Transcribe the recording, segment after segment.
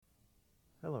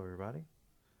Hello, everybody.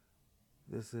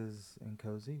 This is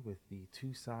Nkosi with the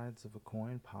Two Sides of a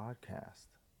Coin podcast.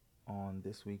 On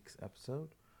this week's episode,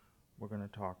 we're going to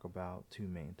talk about two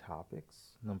main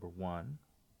topics. Number one,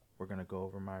 we're going to go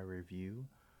over my review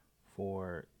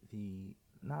for the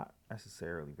not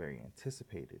necessarily very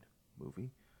anticipated movie,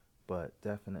 but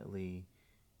definitely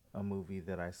a movie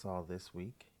that I saw this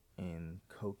week in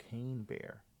Cocaine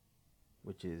Bear,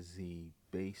 which is the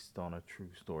based on a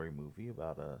true story movie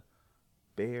about a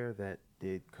bear that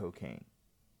did cocaine.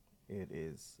 It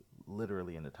is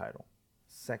literally in the title.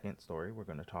 Second story we're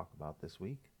going to talk about this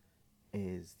week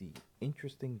is the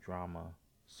interesting drama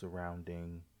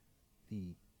surrounding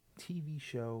the TV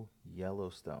show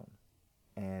Yellowstone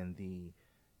and the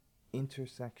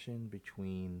intersection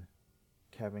between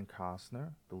Kevin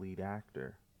Costner, the lead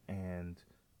actor, and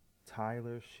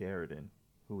Taylor Sheridan,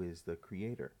 who is the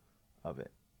creator of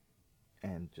it,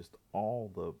 and just all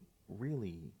the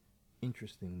really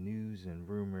interesting news and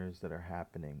rumors that are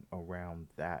happening around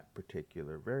that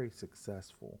particular very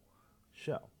successful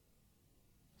show.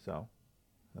 So,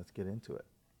 let's get into it.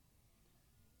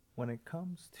 When it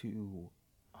comes to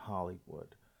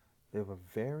Hollywood, they have a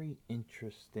very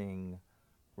interesting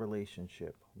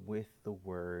relationship with the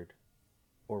word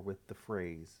or with the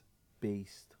phrase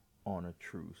based on a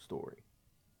true story.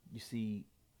 You see,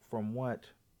 from what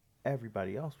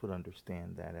everybody else would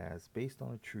understand that as based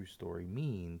on a true story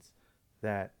means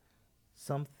that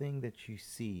something that you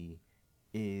see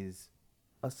is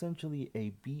essentially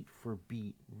a beat for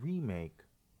beat remake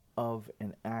of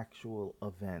an actual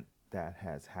event that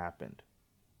has happened.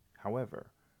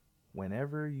 However,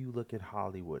 whenever you look at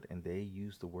Hollywood and they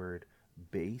use the word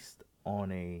based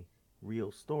on a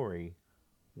real story,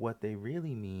 what they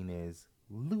really mean is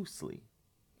loosely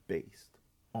based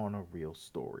on a real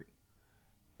story.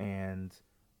 And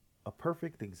a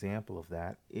perfect example of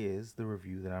that is the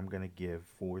review that I'm going to give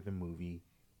for the movie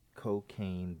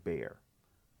Cocaine Bear.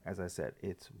 As I said,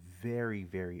 it's very,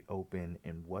 very open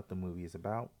in what the movie is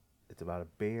about. It's about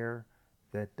a bear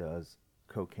that does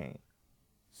cocaine.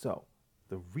 So,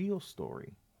 the real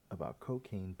story about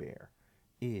Cocaine Bear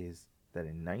is that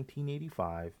in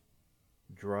 1985,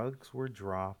 drugs were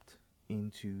dropped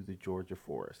into the Georgia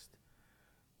forest.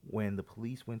 When the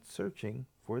police went searching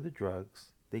for the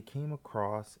drugs, they came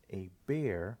across a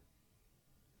bear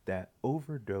that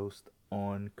overdosed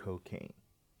on cocaine.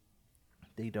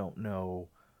 They don't know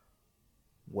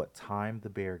what time the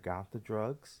bear got the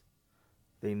drugs.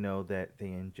 They know that they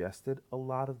ingested a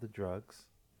lot of the drugs.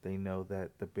 They know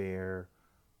that the bear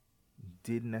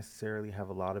didn't necessarily have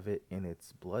a lot of it in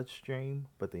its bloodstream,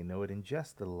 but they know it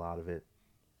ingested a lot of it,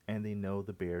 and they know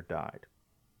the bear died.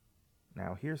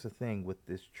 Now, here's the thing with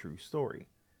this true story.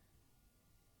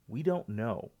 We don't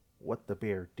know what the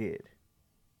bear did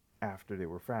after they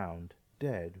were found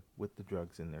dead with the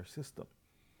drugs in their system.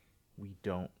 We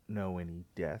don't know any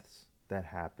deaths that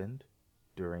happened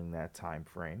during that time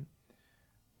frame.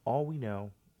 All we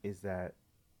know is that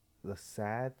the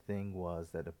sad thing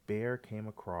was that a bear came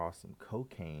across some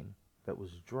cocaine that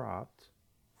was dropped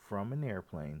from an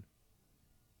airplane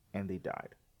and they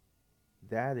died.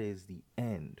 That is the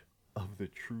end of the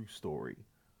true story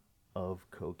of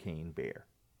Cocaine Bear.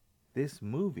 This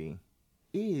movie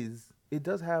it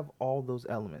does have all those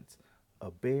elements.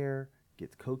 A bear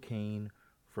gets cocaine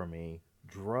from a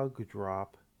drug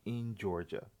drop in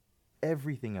Georgia.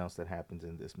 Everything else that happens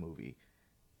in this movie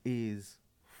is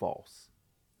false.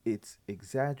 It's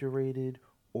exaggerated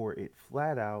or it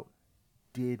flat out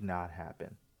did not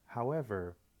happen.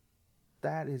 However,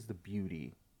 that is the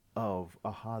beauty of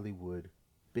a Hollywood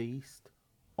based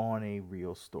on a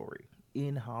real story.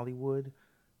 In Hollywood,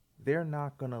 they're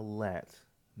not going to let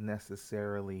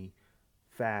necessarily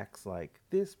facts like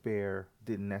this bear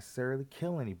didn't necessarily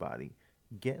kill anybody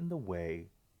get in the way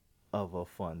of a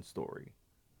fun story,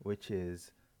 which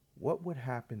is what would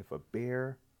happen if a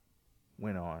bear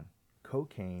went on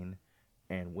cocaine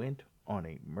and went on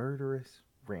a murderous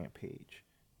rampage?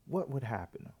 What would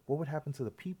happen? What would happen to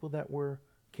the people that were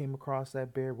came across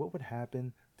that bear? What would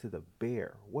happen to the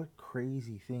bear? What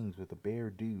crazy things would the bear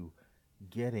do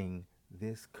getting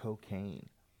this cocaine?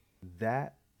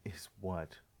 That is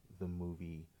what the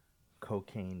movie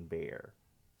Cocaine Bear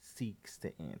seeks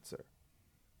to answer.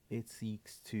 It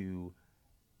seeks to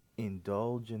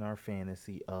indulge in our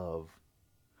fantasy of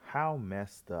how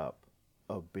messed up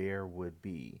a bear would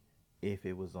be if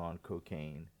it was on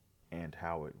cocaine and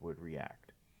how it would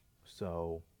react.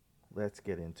 So let's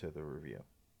get into the review.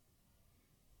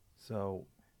 So,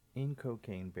 in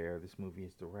Cocaine Bear, this movie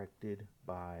is directed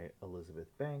by Elizabeth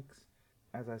Banks.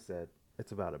 As I said,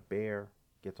 it's about a bear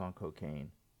gets on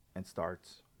cocaine and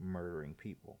starts murdering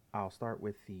people. I'll start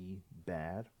with the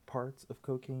bad parts of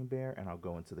Cocaine Bear and I'll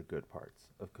go into the good parts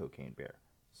of Cocaine Bear.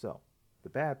 So, the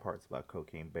bad parts about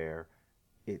Cocaine Bear,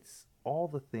 it's all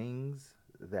the things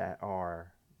that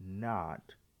are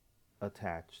not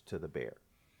attached to the bear.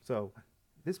 So,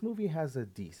 this movie has a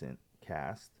decent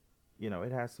cast.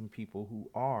 It has some people who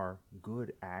are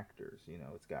good actors.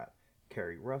 It's got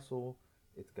Kerry Russell,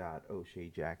 it's got O'Shea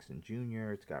Jackson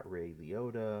Jr., it's got Ray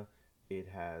Liotta, it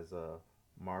has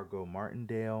Margot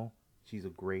Martindale. She's a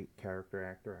great character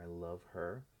actor. I love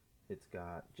her. It's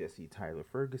got Jesse Tyler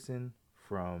Ferguson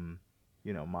from,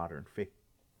 Modern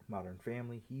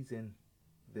Family. He's in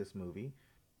this movie.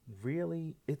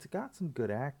 Really, it's got some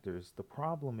good actors. The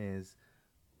problem is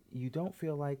you don't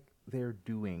feel like they're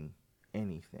doing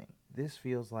anything. This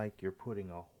feels like you're putting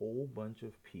a whole bunch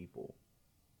of people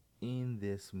in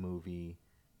this movie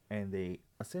and they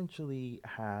essentially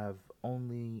have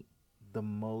only the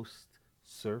most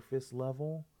surface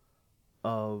level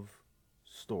of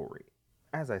story.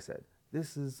 As I said,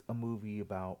 this is a movie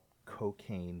about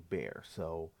Cocaine Bear,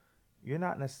 so you're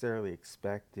not necessarily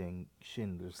expecting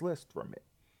Schindler's List from it.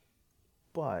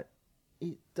 But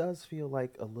it does feel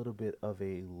like a little bit of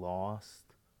a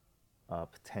lost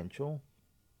potential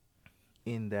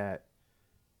in that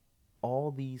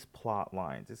all these plot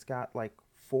lines, it's got like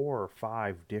 4 or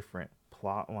 5 different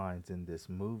plot lines in this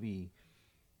movie,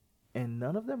 and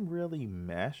none of them really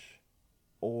mesh,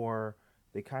 or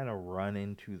they kind of run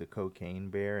into the Cocaine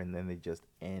Bear and then they just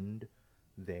end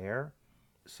there.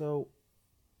 So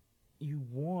you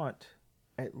want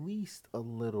at least a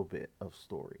little bit of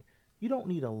story. You don't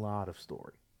need a lot of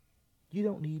story. You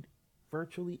don't need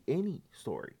virtually any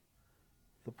story.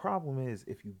 The problem is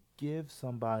if you give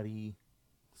somebody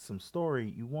some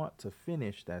story, you want to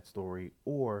finish that story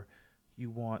or you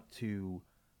want to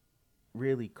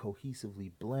really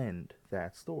cohesively blend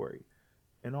that story.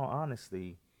 In all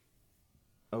honesty,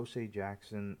 O'Shea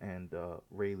Jackson and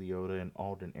Ray Liotta and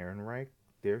Alden Ehrenreich,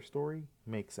 their story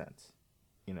makes sense.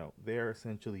 They're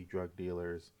essentially drug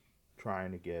dealers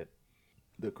trying to get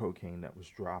the cocaine that was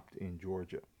dropped in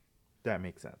Georgia. That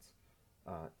makes sense.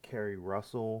 Kerry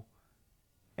Russell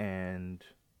and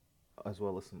as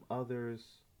well as some others,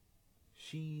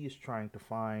 she is trying to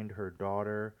find her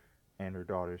daughter and her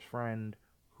daughter's friend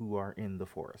who are in the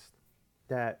forest.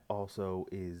 That also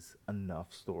is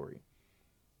enough story.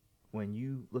 When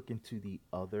you look into the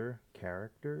other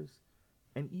characters,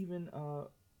 and even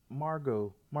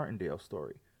Margot Martindale's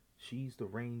story, she's the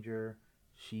ranger,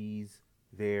 she's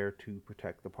there to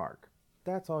protect the park.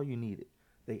 That's all you needed.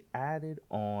 They added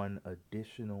on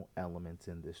additional elements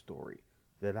in this story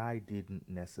that I didn't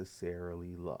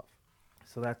necessarily love.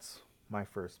 So that's my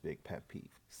first big pet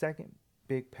peeve. Second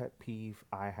big pet peeve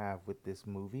I have with this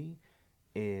movie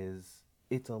is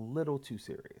it's a little too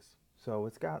serious. So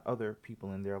it's got other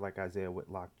people in there like Isaiah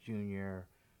Whitlock Jr.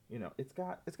 It's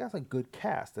got a good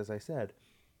cast, as I said,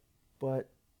 but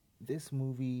this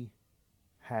movie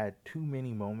had too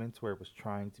many moments where it was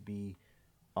trying to be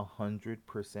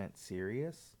 100%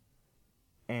 serious.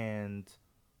 And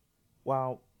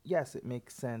while yes, it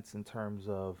makes sense in terms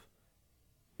of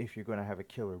if you're going to have a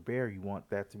killer bear, you want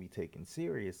that to be taken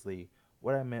seriously.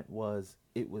 What I meant was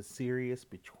it was serious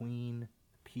between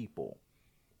people.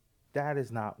 That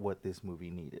is not what this movie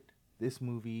needed. This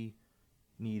movie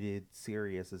needed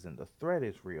serious as in the threat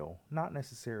is real, not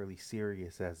necessarily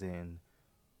serious as in,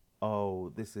 oh,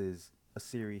 this is a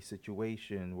serious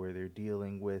situation where they're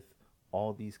dealing with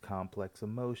all these complex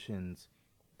emotions.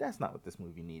 That's not what this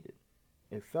movie needed.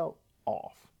 It felt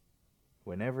off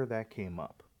whenever that came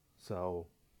up. So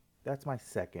that's my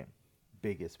second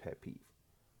biggest pet peeve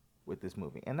with this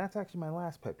movie. And that's actually my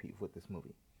last pet peeve with this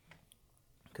movie.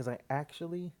 Because I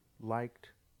actually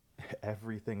liked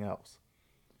everything else.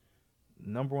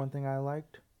 Number one thing I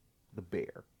liked, the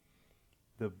bear.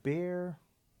 The bear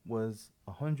was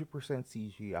 100%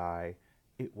 CGI.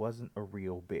 It wasn't a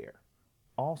real bear.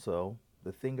 Also,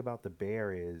 the thing about the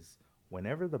bear is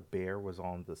whenever the bear was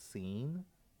on the scene,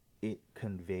 it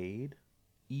conveyed,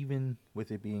 even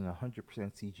with it being 100%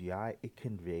 CGI, it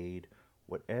conveyed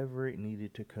whatever it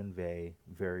needed to convey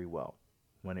very well.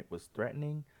 When it was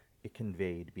threatening, it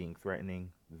conveyed being threatening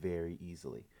very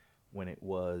easily. When it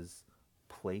was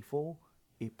playful,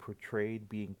 it portrayed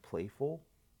being playful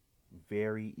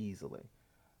very easily.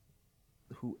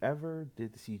 Whoever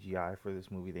did the CGI for this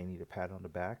movie, they need a pat on the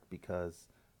back, because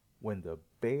when the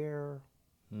bear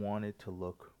wanted to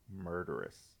look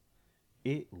murderous,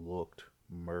 it looked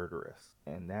murderous.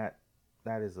 And that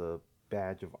is a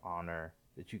badge of honor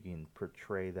that you can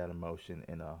portray that emotion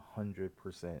in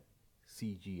 100%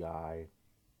 CGI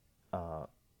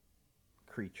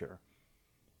creature.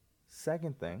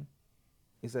 Second thing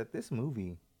is that this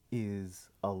movie is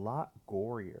a lot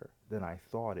gorier than I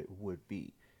thought it would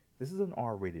be. This is an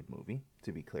R rated movie,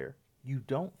 to be clear. You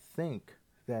don't think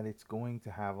that it's going to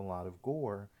have a lot of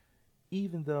gore,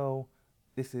 even though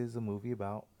this is a movie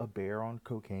about a bear on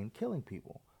cocaine killing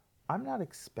people. I'm not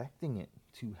expecting it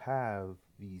to have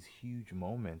these huge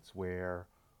moments where,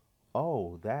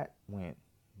 oh, that went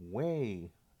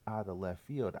way out of left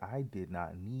field. I did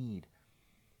not need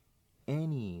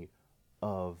any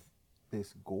of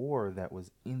this gore that was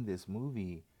in this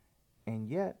movie, and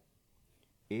yet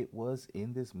it was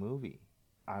in this movie.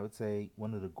 I would say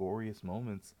one of the goriest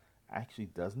moments actually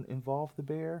doesn't involve the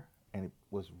bear, and it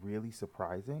was really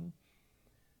surprising.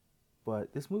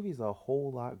 But this movie is a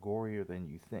whole lot gorier than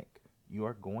you think. You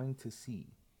are going to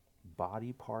see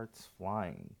body parts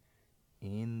flying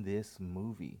in this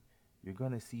movie. You're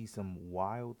going to see some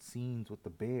wild scenes with the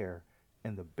bear,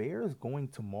 and the bear is going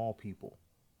to maul people.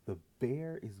 The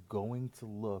bear is going to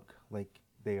look like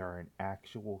they are an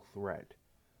actual threat.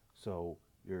 So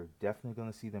you're definitely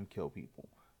going to see them kill people.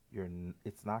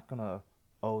 It's not going to,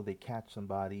 oh, they catch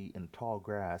somebody in tall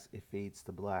grass, it fades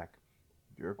to black.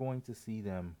 You're going to see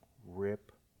them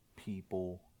rip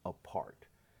people apart.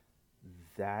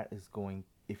 That is going,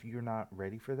 if you're not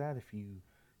ready for that, if you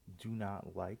do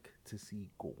not like to see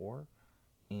gore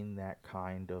in that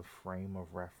kind of frame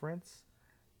of reference,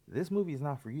 this movie is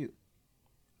not for you.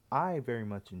 I very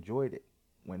much enjoyed it.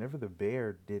 Whenever the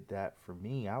bear did that for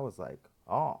me, I was like,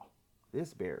 oh,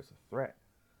 this bear is a threat.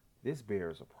 This bear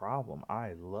is a problem.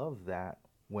 I love that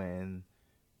when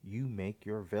you make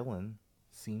your villain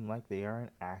seem like they are an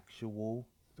actual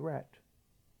threat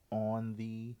on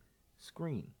the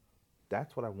screen.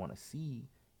 That's what I want to see,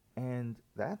 and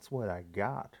that's what I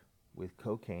got with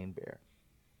Cocaine Bear.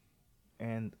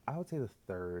 And I would say the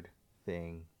third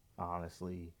thing,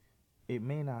 honestly, it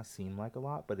may not seem like a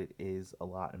lot, but it is a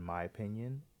lot in my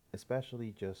opinion,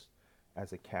 especially just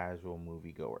as a casual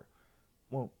moviegoer.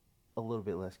 Well, a little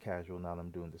bit less casual now that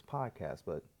I'm doing this podcast,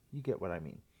 but you get what I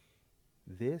mean.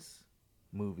 This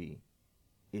movie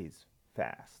is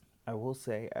fast. I will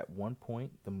say at one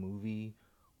point the movie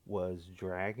was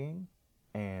dragging,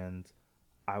 and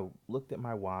I looked at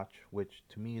my watch, which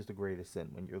to me is the greatest sin.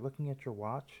 When you're looking at your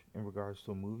watch in regards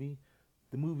to a movie,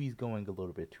 the movie's going a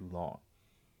little bit too long.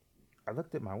 I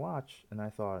looked at my watch and I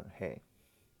thought, hey,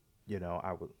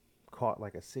 I was caught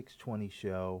like a 6:20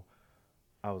 show.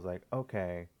 I was like,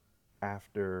 okay,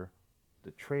 after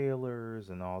the trailers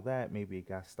and all that, maybe it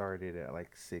got started at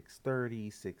like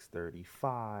 6:30,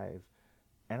 6:35.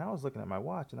 And I was looking at my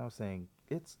watch and I was saying,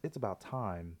 it's about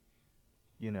time.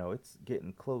 It's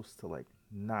getting close to like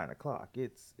 9 o'clock.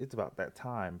 It's about that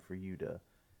time for you to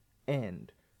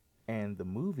end. And the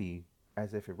movie,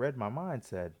 as if it read my mind,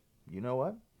 said, you know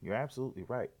what? You're absolutely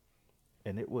right.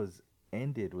 And it was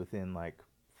ended within like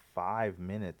 5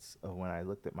 minutes of when I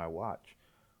looked at my watch,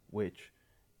 which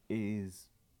is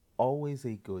always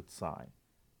a good sign.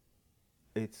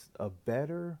 It's a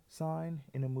better sign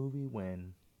in a movie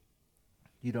when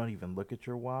you don't even look at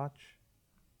your watch.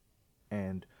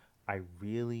 And I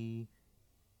really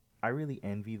I really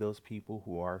envy those people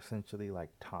who are essentially like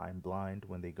time blind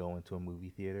when they go into a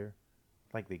movie theater.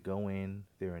 Like they go in,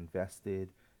 they're invested,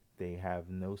 they have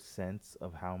no sense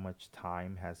of how much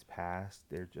time has passed.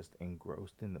 They're just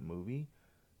engrossed in the movie.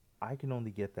 I can only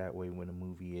get that way when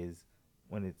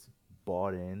it's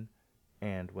bought in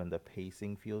and when the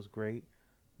pacing feels great.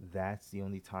 That's the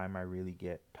only time I really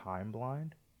get time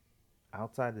blind.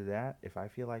 Outside of that, if I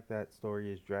feel like that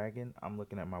story is dragging, I'm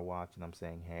looking at my watch and I'm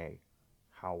saying, hey,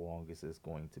 how long is this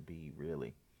going to be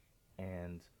really?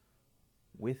 And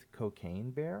with Cocaine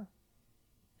Bear,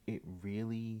 it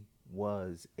really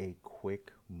was a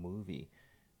quick movie.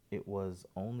 It was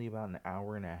only about an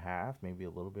hour and a half, maybe a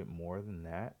little bit more than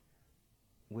that,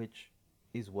 which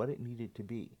is what it needed to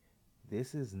be.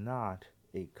 This is not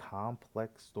a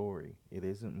complex story. It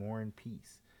isn't War and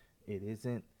Peace. It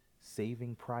isn't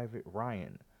Saving Private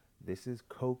Ryan. This is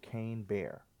Cocaine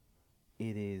Bear.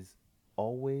 It is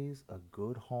always a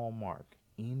good hallmark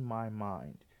in my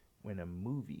mind when a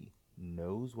movie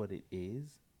knows what it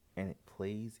is and it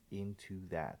plays into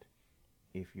that.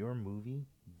 If your movie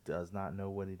does not know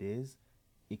what it is,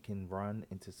 it can run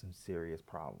into some serious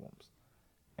problems.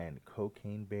 And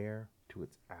Cocaine Bear, to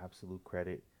its absolute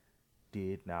credit,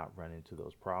 did not run into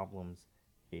those problems.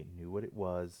 It knew what it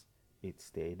was, it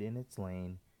stayed in its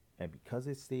lane, and because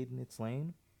it stayed in its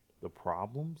lane, the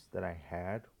problems that I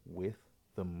had with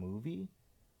the movie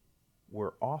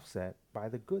were offset by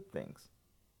the good things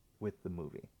with the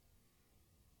movie.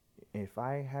 If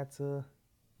I had to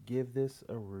give this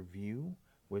a review,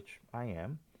 which I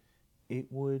am, it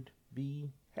would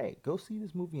be hey, go see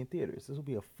this movie in theaters. This will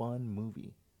be a fun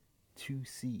movie to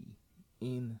see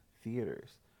in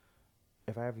theaters.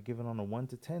 If I have to give it on a 1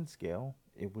 to 10 scale,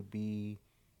 it would be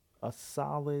a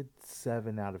solid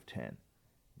 7 out of 10.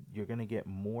 You're going to get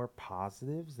more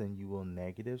positives than you will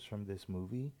negatives from this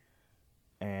movie.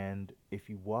 And if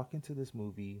you walk into this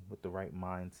movie with the right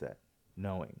mindset,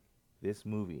 knowing this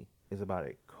movie is about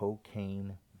a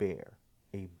cocaine bear,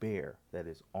 a bear that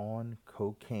is on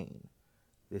cocaine,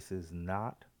 this is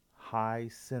not high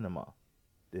cinema.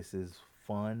 This is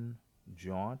fun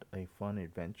jaunt, a fun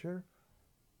adventure.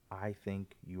 I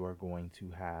think you are going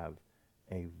to have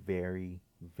a very,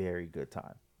 very good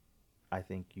time. I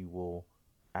think you will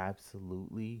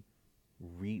absolutely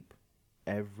reap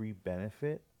every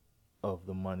benefit of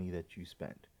the money that you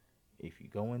spent. If you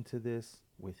go into this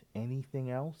with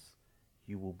anything else,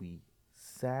 you will be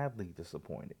sadly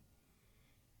disappointed.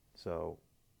 So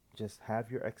just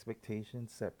have your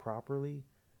expectations set properly.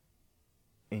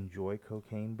 Enjoy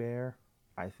Cocaine Bear.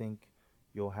 I think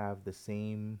you'll have the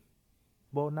same,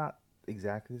 well, not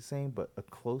exactly the same, but a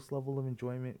close level of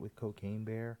enjoyment with Cocaine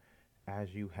Bear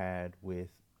as you had with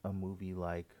a movie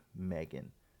like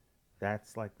Megan.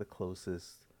 That's like the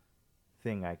closest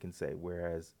thing I can say.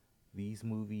 Whereas these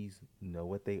movies know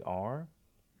what they are.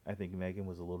 I think Megan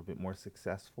was a little bit more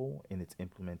successful in its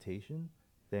implementation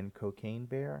than Cocaine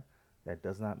Bear. That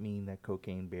does not mean that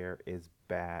Cocaine Bear is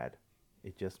bad.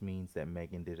 It just means that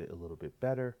Megan did it a little bit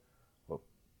better. But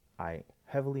I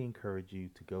heavily encourage you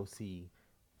to go see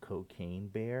Cocaine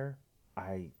Bear.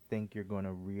 I think you're going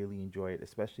to really enjoy it,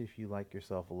 especially if you like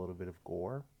yourself a little bit of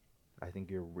gore. I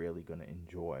think you're really going to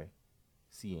enjoy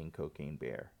seeing Cocaine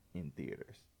Bear in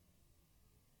theaters.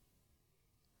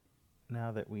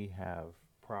 Now that we have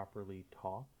properly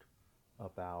talked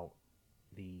about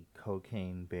the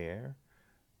Cocaine Bear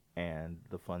and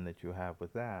the fun that you have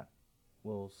with that,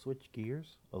 we'll switch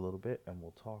gears a little bit and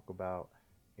we'll talk about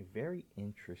a very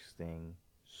interesting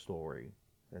story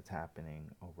that's happening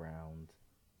around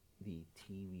the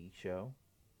TV show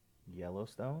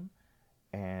Yellowstone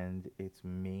and its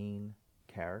main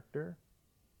character,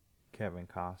 Kevin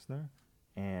Costner,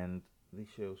 and the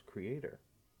show's creator,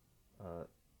 uh,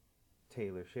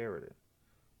 Taylor Sheridan.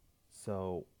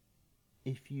 So,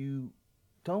 if you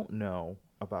don't know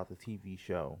about the TV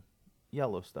show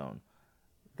Yellowstone,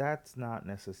 that's not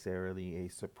necessarily a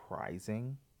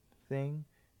surprising thing.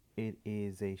 It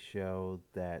is a show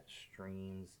that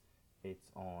streams,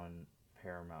 it's on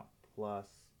Paramount Plus.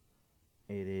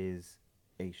 It is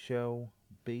a show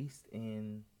based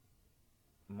in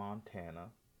Montana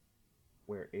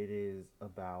where it is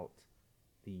about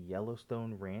the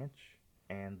Yellowstone Ranch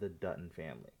and the Dutton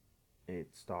family.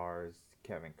 It stars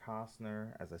Kevin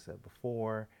Costner, as I said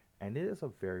before, and it is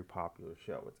a very popular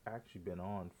show. It's actually been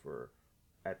on for,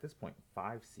 at this point,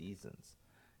 5 seasons,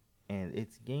 and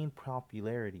it's gained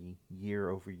popularity year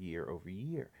over year over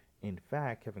year. In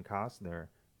fact, Kevin Costner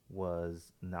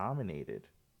was nominated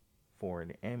for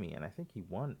an Emmy, and I think he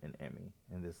won an Emmy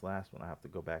in this last one. I have to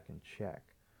go back and check.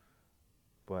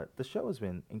 But the show has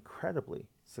been incredibly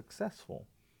successful.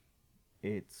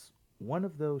 It's one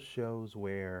of those shows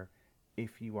where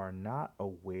if you are not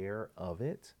aware of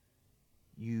it,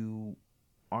 you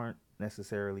aren't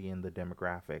necessarily in the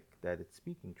demographic that it's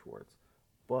speaking towards.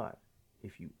 But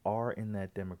if you are in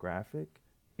that demographic,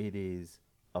 it is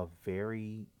a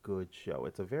very good show.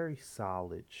 It's a very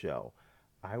solid show.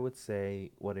 I would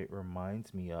say what it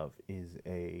reminds me of is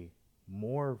a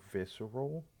more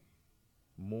visceral,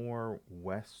 more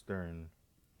Western.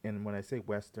 And when I say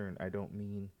Western, I don't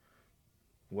mean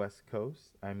West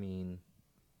Coast. I mean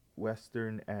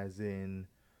Western as in,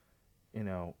 you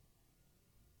know,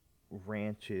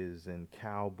 ranches and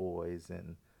cowboys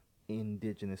and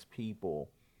indigenous people,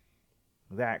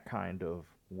 that kind of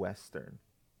Western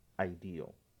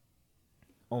ideal,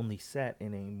 only set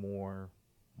in a more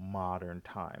modern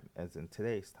time, as in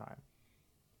today's time.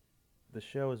 The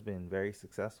show has been very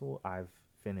successful. I've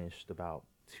finished about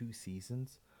 2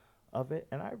 seasons of it,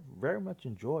 and I've very much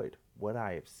enjoyed what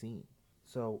I have seen.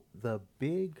 So, the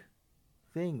big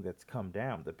thing that's come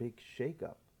down, the big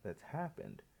shakeup that's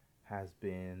happened, has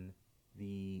been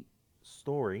the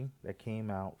story that came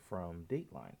out from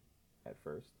Dateline at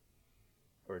first,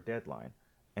 or Deadline.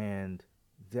 And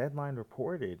Deadline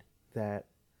reported that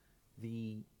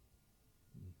the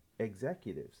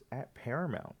executives at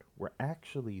Paramount were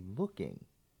actually looking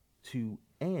to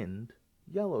end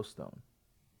Yellowstone,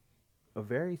 a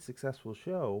very successful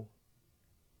show,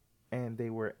 and they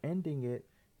were ending it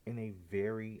in a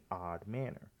very odd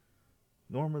manner.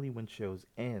 Normally, when shows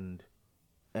end,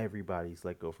 everybody's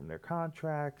let go from their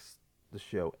contracts, the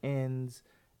show ends,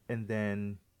 and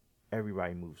then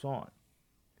everybody moves on.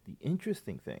 The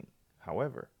interesting thing,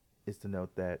 however, is to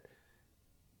note that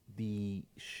the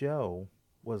show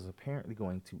was apparently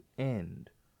going to end.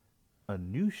 A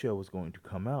new show was going to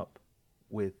come up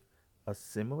with a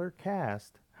similar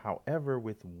cast, however,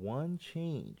 with one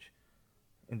change.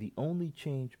 And the only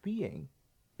change being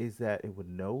is that it would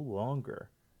no longer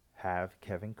have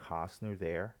Kevin Costner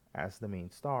there as the main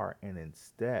star, and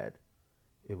instead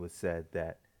it was said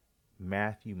that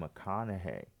Matthew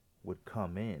McConaughey would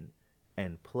come in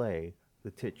and play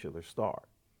the titular star.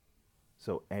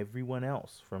 So everyone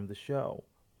else from the show,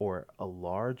 or a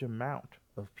large amount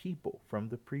of people from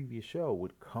the previous show,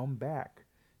 would come back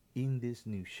in this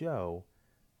new show,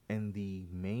 and the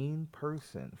main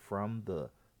person from the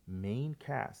main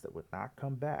cast that would not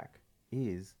come back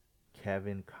is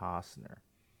Kevin Costner.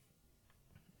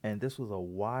 And this was a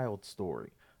wild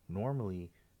story. Normally,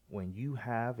 when you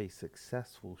have a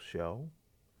successful show,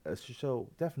 a show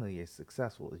definitely as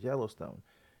successful as Yellowstone,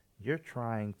 you're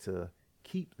trying to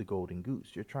keep the golden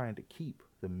goose. You're trying to keep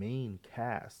the main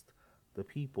cast, the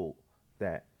people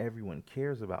that everyone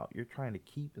cares about. You're trying to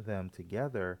keep them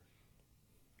together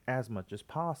as much as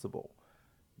possible.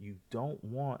 You don't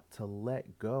want to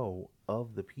let go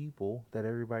of the people that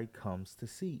everybody comes to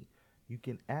see. You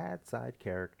can add side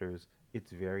characters. It's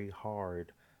very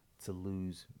hard to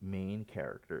lose main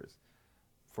characters.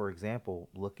 For example,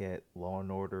 look at Law and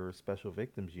Order Special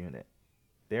Victims Unit.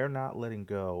 They're not letting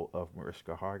go of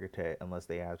Mariska Hargitay unless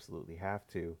they absolutely have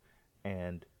to.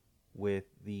 And with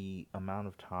the amount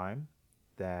of time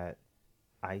that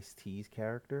Ice-T's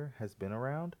character has been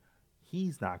around,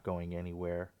 he's not going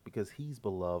anywhere because he's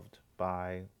beloved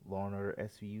by Law and Order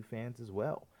SVU fans as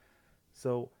well.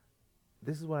 So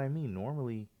this is what I mean.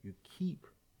 Normally, you keep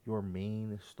your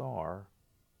main star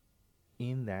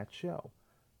in that show.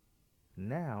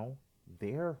 Now,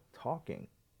 they're talking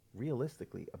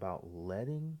realistically about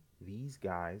letting these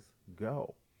guys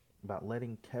go, about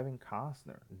letting Kevin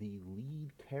Costner, the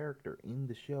lead character in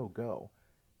the show, go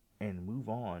and move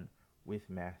on with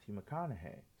Matthew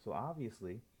McConaughey. So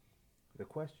obviously, the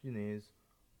question is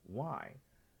why?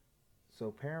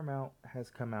 So Paramount has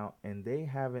come out and they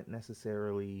haven't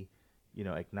necessarily,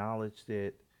 acknowledged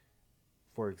it.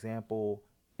 For example,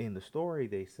 in the story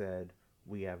they said,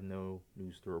 we have no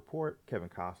news to report. Kevin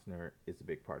Costner is a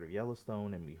big part of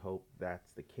Yellowstone, and we hope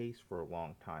that's the case for a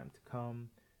long time to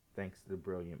come. Thanks to the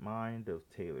brilliant mind of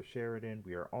Taylor Sheridan,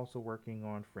 we are also working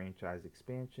on franchise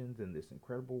expansions in this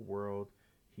incredible world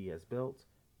he has built.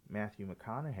 Matthew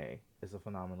McConaughey is a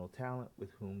phenomenal talent with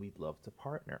whom we'd love to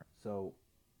partner. So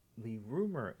the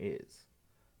rumor is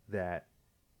that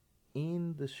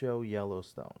in the show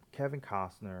Yellowstone, Kevin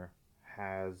Costner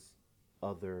has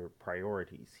other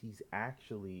priorities. He's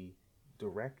actually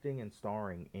directing and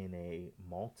starring in a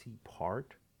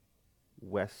multi-part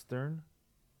western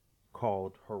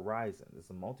called Horizon. It's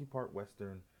a multi-part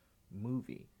western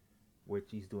movie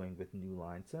which he's doing with New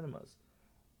Line Cinemas.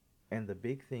 And the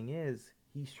big thing is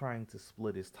he's trying to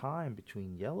split his time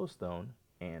between Yellowstone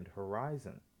and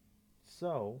Horizon.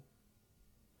 So,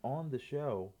 on the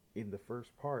show, in the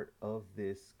first part of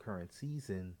this current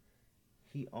season,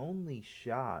 he only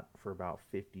shot for about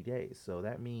 50 days. So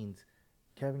that means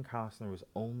Kevin Costner was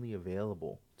only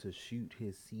available to shoot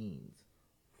his scenes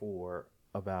for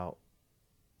about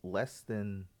less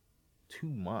than 2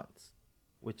 months,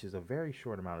 which is a very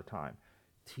short amount of time.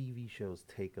 TV shows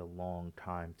take a long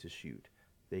time to shoot.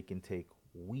 They can take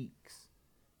weeks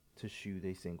to shoot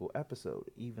a single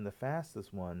episode. Even the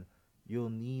fastest one, you'll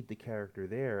need the character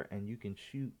there, and you can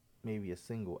shoot maybe a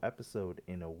single episode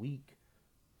in a week.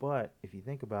 But if you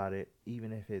think about it,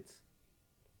 even if it's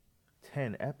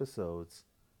 10 episodes,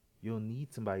 you'll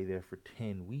need somebody there for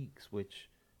 10 weeks, which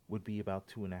would be about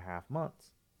 2.5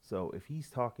 months. So if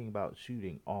he's talking about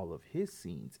shooting all of his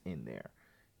scenes in there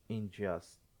in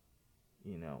just,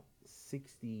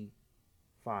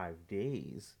 65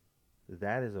 days,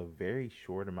 that is a very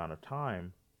short amount of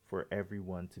time for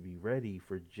everyone to be ready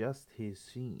for just his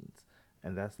scenes.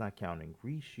 And that's not counting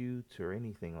reshoots or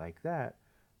anything like that,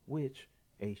 which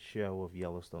a show of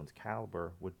Yellowstone's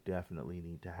caliber would definitely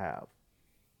need to have.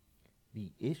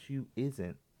 The issue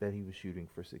isn't that he was shooting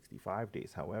for 65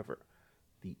 days, however.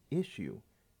 The issue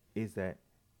is that,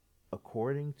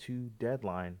 according to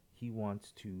Deadline, he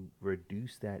wants to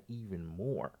reduce that even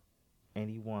more. And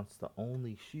he wants to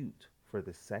only shoot for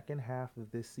the second half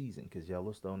of this season, because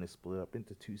Yellowstone is split up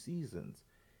into 2 seasons.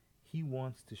 He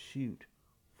wants to shoot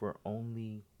for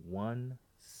only one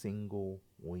single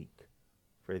week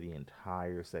for the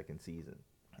entire second season.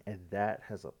 And that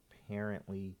has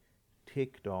apparently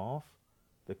ticked off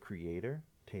the creator,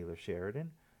 Taylor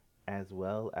Sheridan, as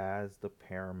well as the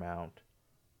Paramount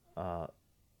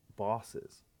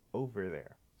bosses. over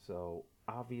there. So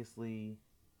obviously,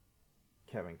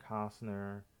 Kevin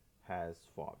Costner has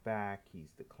fought back,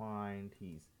 he's declined,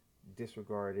 he's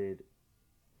disregarded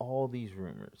all these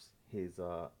rumors. His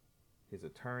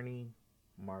attorney,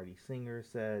 Marty Singer,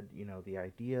 said, the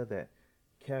idea that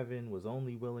Kevin was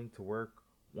only willing to work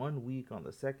 1 week on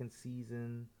the second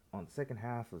season, on the second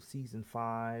half of season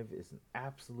 5, is an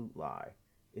absolute lie.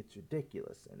 It's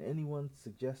ridiculous, and anyone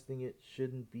suggesting it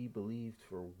shouldn't be believed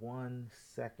for 1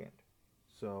 second.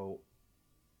 So,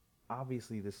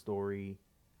 obviously, this story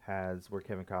has where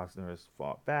Kevin Costner has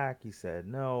fought back. He said,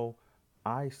 no,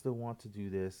 I still want to do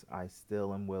this. I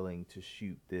still am willing to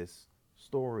shoot this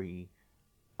story.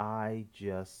 I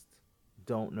just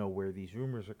don't know where these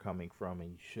rumors are coming from,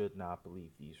 and you should not believe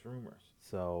these rumors.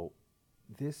 So,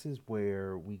 this is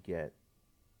where we get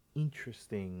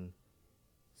interesting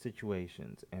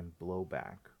situations and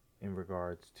blowback in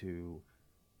regards to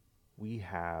we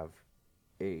have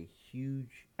a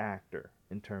huge actor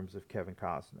in terms of Kevin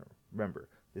Costner. Remember,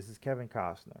 this is Kevin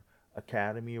Costner,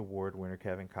 Academy Award winner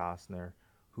Kevin Costner,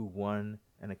 who won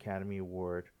an Academy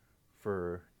Award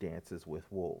for Dances with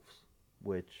Wolves,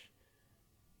 which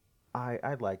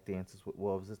I like Dances with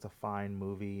Wolves. It's a fine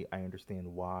movie. I understand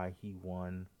why he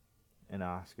won an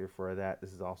Oscar for that.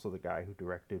 This is also the guy who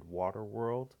directed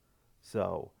Waterworld.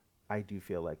 So I do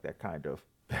feel like that kind of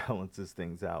balances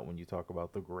things out when you talk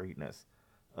about the greatness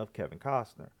of Kevin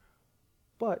Costner.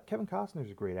 But Kevin Costner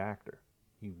is a great actor.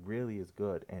 He really is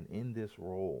good. And in this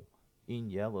role in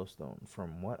Yellowstone,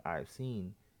 from what I've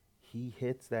seen, he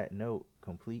hits that note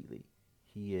completely.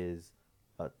 He is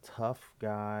a tough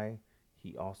guy.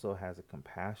 He also has a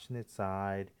compassionate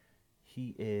side.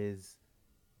 He is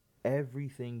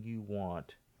everything you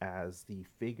want as the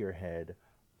figurehead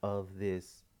of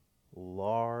this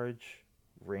large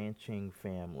ranching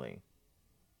family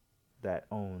that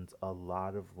owns a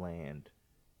lot of land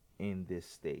in this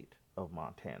state of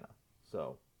Montana.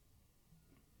 So,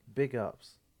 big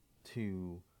ups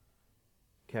to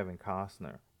Kevin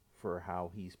Costner for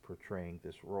how he's portraying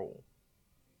this role.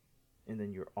 And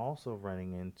then you're also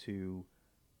running into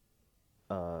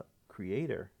a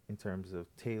creator in terms of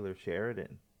Taylor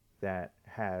Sheridan that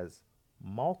has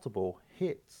multiple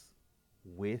hits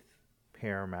with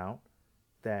Paramount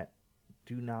that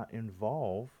do not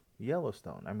involve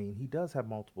Yellowstone. I mean, he does have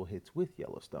multiple hits with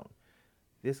Yellowstone.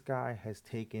 This guy has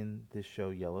taken this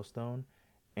show Yellowstone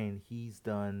and he's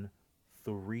done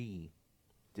 3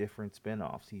 different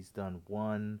spin-offs. He's done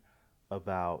one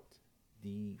about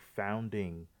the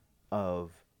founding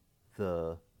of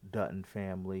the Dutton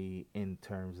family in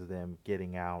terms of them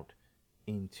getting out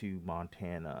into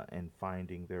Montana and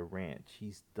finding their ranch.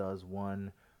 He does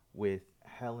one with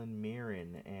Helen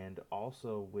Mirren and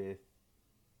also with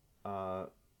uh,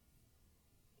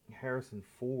 Harrison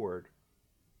Ford,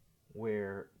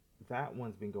 where that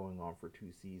one's been going on for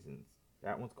 2 seasons.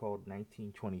 That one's called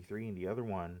 1923, and the other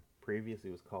one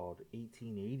previously was called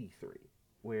 1883,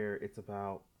 where it's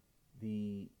about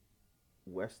the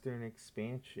Western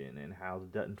expansion and how the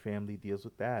Dutton family deals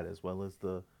with that, as well as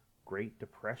the Great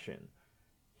Depression.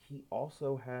 He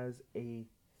also has a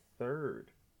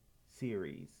third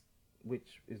series,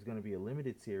 which is going to be a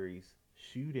limited series,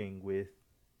 shooting with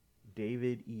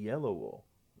David Oyelowo,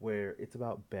 where it's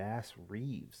about Bass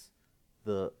Reeves,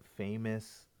 the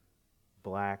famous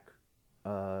black,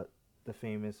 uh, the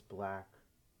famous black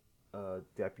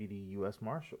deputy U.S.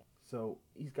 Marshal. So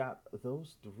he's got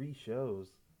those 3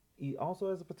 shows. He also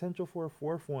has a potential for a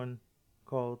fourth one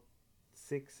called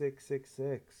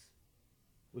 6666,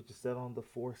 which is set on the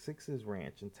Four Sixes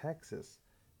Ranch in Texas.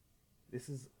 This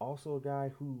is also a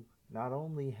guy who not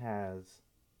only has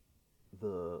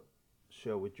the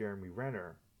show with Jeremy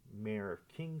Renner, Mayor of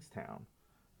Kingstown,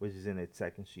 which is in its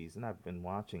second season. I've been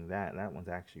watching that, and that one's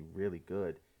actually really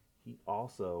good. He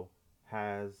also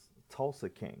has Tulsa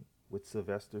King with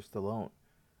Sylvester Stallone.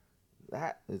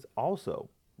 That is also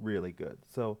really good.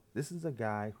 So this is a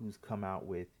guy who's come out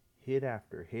with hit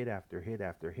after hit after hit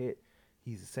after hit.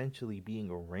 He's essentially being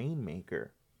a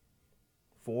rainmaker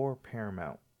for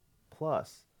Paramount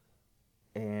Plus.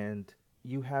 And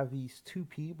you have these 2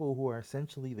 people who are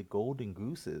essentially the golden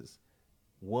gooses.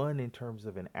 One in terms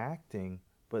of an acting,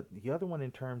 but the other one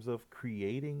in terms of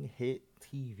creating hit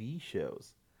TV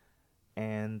shows.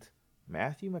 And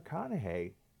Matthew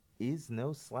McConaughey is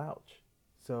no slouch.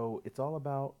 So it's all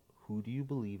about who do you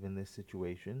believe in this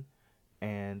situation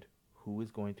and who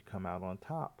is going to come out on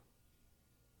top.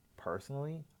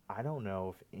 Personally, I don't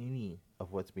know if any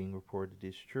of what's being reported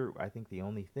is true. I think the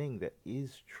only thing that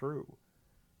is true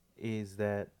is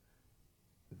that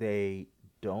they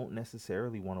don't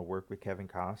necessarily want to work with Kevin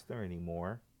Costner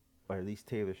anymore. or at least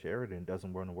Taylor Sheridan,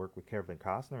 doesn't want to work with Kevin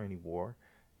Costner anymore.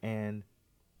 And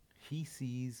he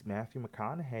sees Matthew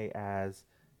McConaughey as,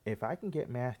 if I can get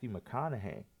Matthew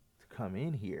McConaughey to come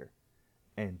in here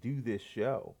and do this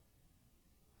show,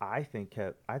 I think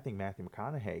Matthew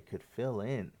McConaughey could fill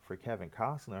in for Kevin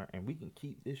Costner, and we can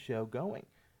keep this show going,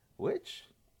 which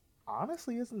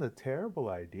honestly isn't a terrible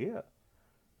idea.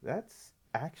 That's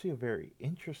actually a very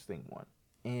interesting one.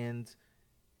 And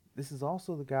this is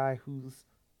also the guy who's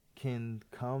can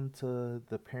come to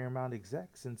the Paramount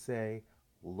execs and say,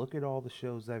 "Look at all the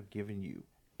shows I've given you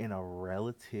in a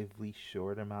relatively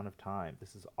short amount of time.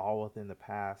 This is all within the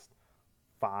past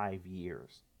 5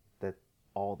 years that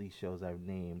all these shows I've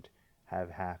named have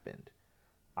happened.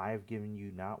 I've given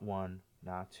you not one,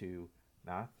 not two,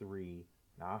 not three,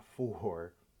 not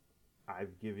four.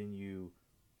 I've given you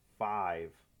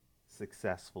five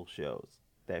successful shows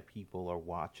that people are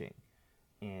watching."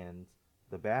 And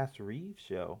the Bass Reeves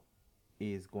show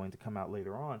is going to come out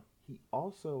later on. He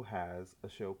also has a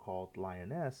show called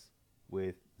Lioness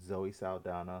with Zoe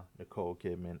Saldana, Nicole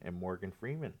Kidman, and Morgan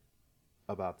Freeman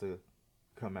about to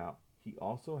come out. He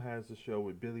also has a show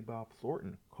with Billy Bob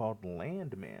Thornton called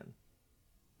Landman,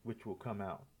 which will come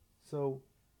out. So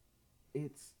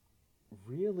it's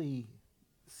really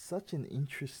such an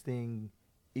interesting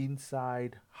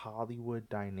inside Hollywood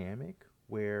dynamic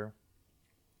where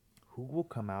who will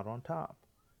come out on top?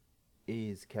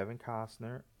 Is Kevin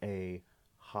Costner a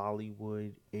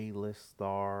Hollywood A-list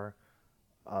star,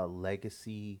 a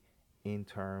legacy in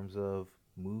terms of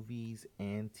movies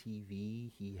and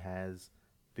TV? He has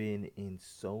been in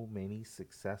so many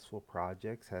successful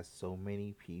projects, has so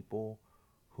many people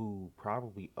who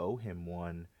probably owe him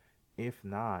one, if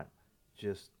not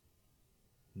just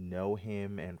know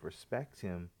him and respect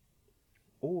him.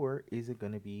 Or is it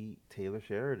going to be Taylor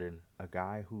Sheridan, a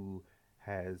guy who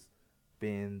has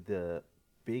been the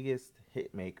biggest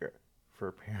hit maker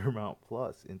for Paramount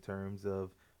Plus in terms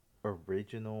of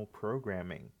original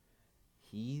programming?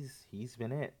 He's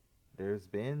been it. There's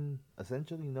been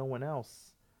essentially no one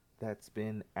else that's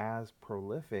been as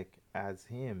prolific as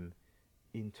him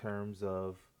in terms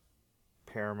of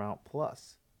Paramount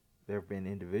Plus. There have been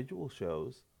individual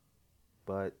shows,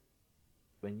 but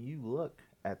when you look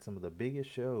at some of the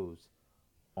biggest shows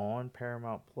on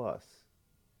Paramount Plus,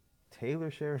 Taylor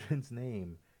Sheridan's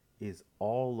name is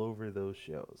all over those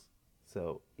shows.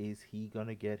 So is he going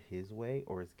to get his way,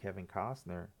 or is Kevin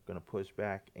Costner going to push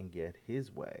back and get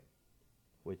his way,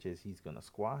 which is he's going to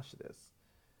squash this?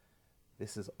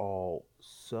 This is all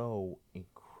so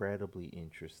incredibly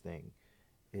interesting.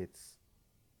 It's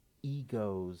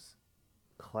egos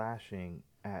clashing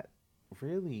at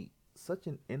really such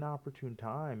an inopportune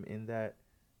time, in that,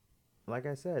 like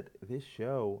I said, this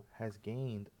show has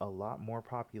gained a lot more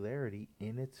popularity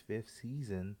in its fifth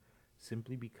season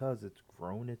simply because it's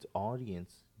grown its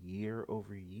audience year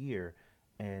over year.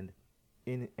 And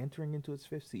in entering into its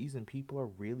fifth season, people are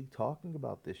really talking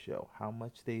about this show, how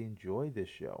much they enjoy this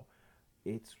show.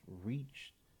 It's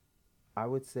reached, I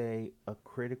would say, a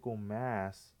critical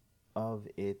mass of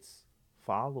its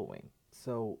following.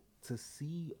 So to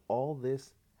see all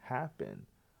this happen,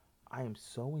 I am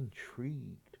so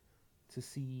intrigued to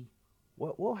see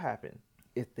what will happen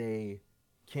if they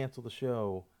cancel the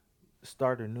show,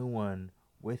 start a new one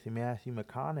with Matthew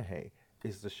McConaughey.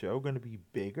 Is the show going to be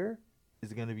bigger?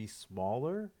 Is it going to be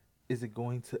smaller? Is it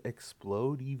going to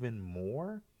explode even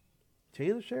more?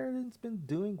 Taylor Sheridan's been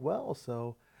doing well,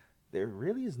 so there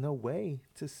really is no way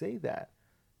to say that.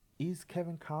 Is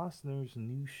Kevin Costner's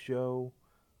new show,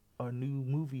 a new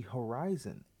movie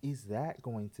Horizon, is that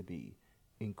going to be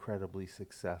incredibly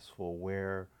successful,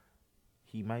 where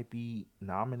he might be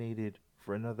nominated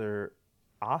for another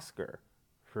Oscar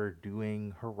for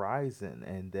doing Horizon,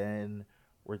 and then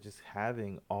we're just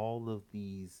having all of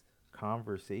these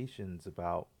conversations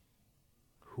about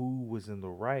who was in the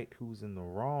right, who's in the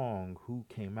wrong, who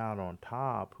came out on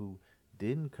top, who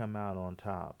didn't come out on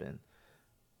top. And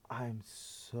I'm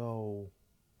so,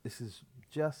 this is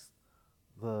just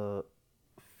the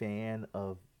fan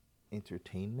of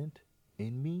entertainment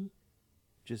in me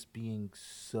just being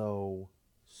so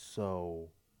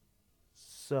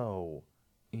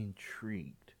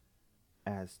intrigued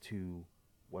as to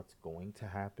what's going to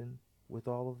happen with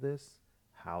all of this,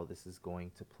 how this is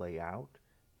going to play out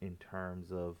in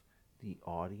terms of the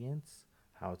audience,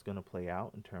 how it's going to play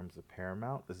out in terms of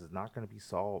Paramount. This is not going to be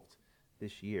solved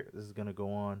this year. This is going to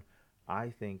go on.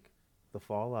 I think the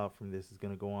fallout from this is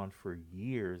going to go on for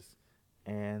years.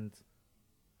 And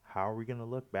how are we going to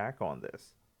look back on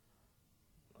this?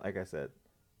 Like I said,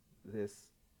 this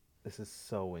is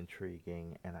so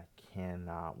intriguing, and I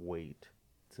cannot wait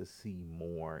to see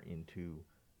more into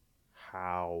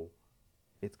how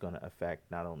it's going to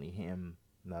affect not only him,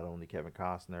 not only Kevin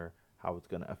Costner, how it's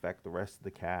going to affect the rest of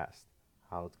the cast,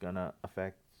 how it's going to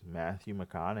affect Matthew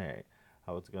McConaughey,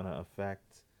 how it's going to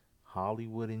affect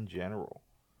Hollywood in general.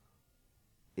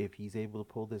 If he's able to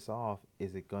pull this off,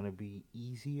 is it going to be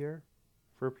easier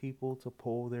for people to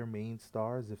pull their main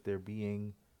stars if they're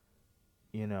being,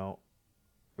 you know,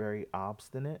 very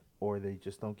obstinate or they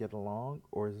just don't get along?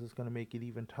 Or is this going to make it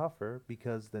even tougher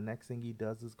because the next thing he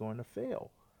does is going to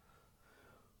fail?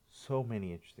 So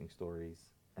many interesting stories,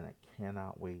 and I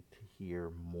cannot wait to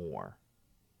hear more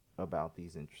about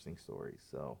these interesting stories.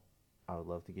 So I would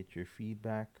love to get your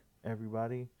feedback,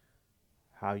 everybody.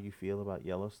 How you feel about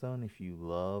Yellowstone, if you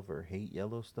love or hate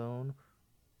Yellowstone.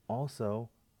 Also,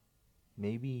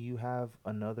 maybe you have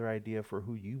another idea for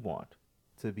who you want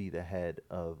to be the head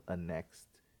of a next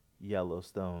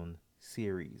Yellowstone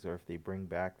series, or if they bring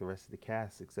back the rest of the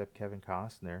cast except Kevin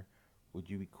Costner, would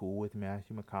you be cool with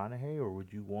Matthew McConaughey, or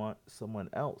would you want someone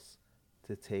else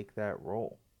to take that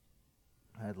role?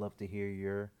 I'd love to hear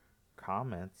your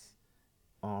comments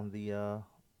on the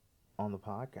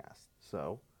podcast.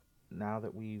 So now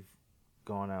that we've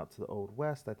gone out to the Old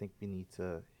West, I think we need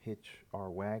to hitch our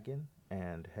wagon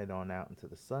and head on out into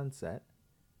the sunset.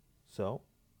 So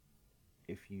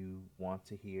if you want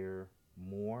to hear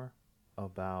more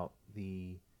about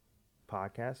the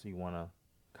podcast, or you want to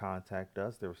contact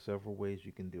us, there are several ways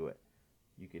you can do it.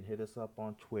 You can hit us up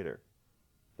on Twitter.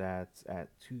 That's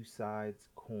at Two Sides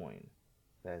Coin.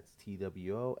 That's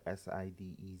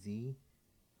TWOSIDEZ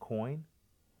coin,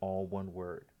 all one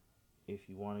word. If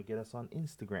you want to get us on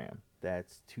Instagram,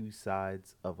 that's Two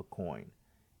Sides of a Coin.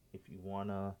 If you want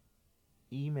to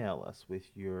email us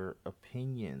with your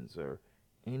opinions or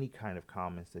any kind of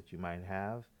comments that you might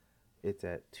have, it's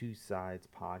at two sides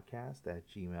podcast at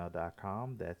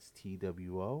gmail.com. That's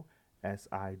TWOSIDEZ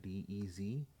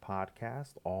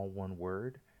podcast, all one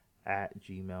word, at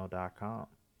gmail.com.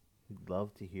 We'd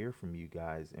love to hear from you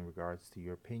guys in regards to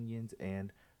your opinions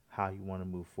and how you want to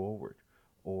move forward,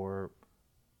 or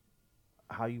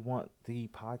how you want the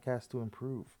podcast to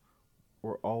improve.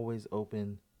 We're always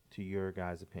open to your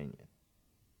guys' opinion.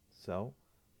 So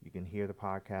you can hear the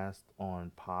podcast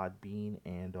on Podbean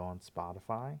and on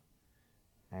Spotify,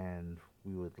 and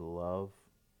we would love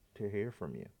to hear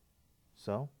from you.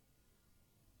 So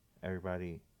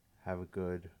everybody, have a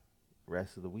good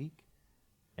rest of the week,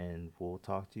 and we'll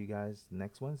talk to you guys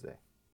next Wednesday.